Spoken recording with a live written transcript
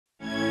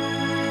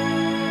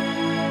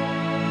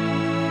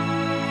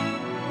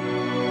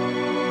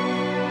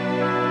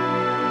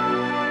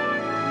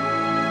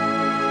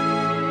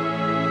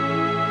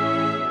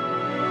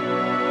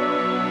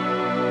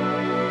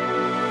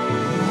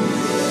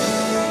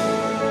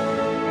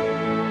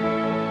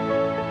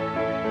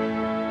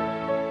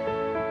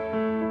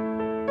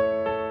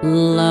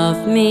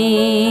Love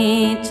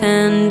me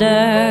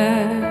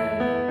tender,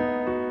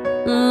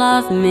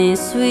 love me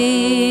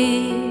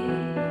sweet,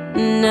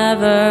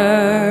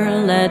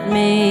 never let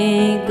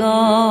me go.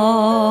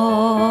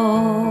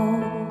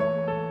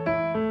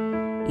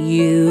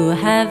 You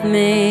have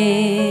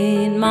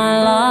made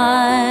my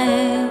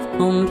life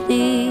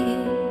complete,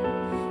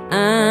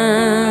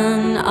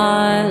 and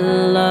I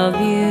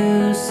love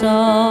you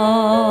so.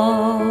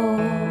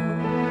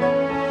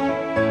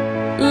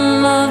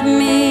 Love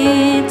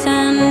me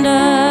tender,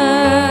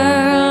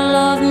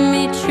 love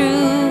me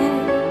true,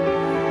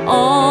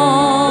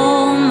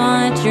 all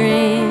my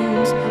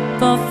dreams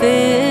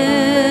fulfill.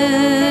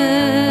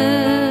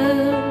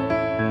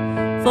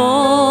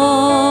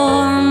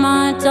 For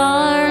my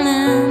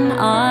darling,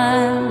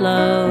 I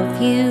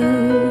love you,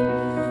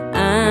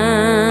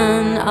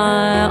 and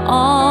I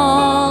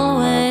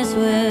always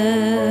will.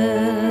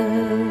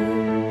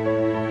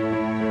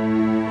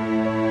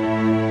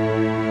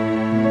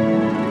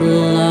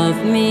 Love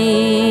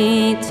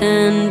me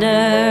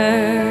tender,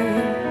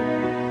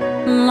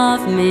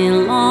 love me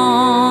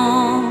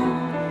long,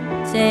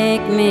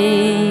 take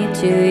me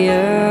to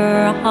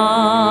your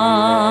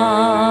heart,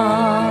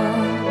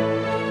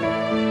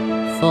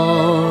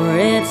 for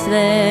it's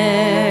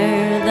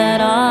there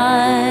that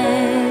I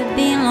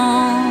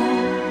belong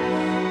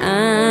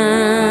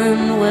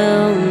and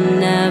will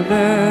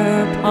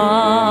never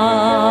part.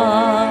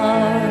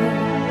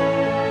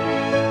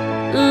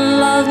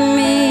 Love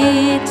me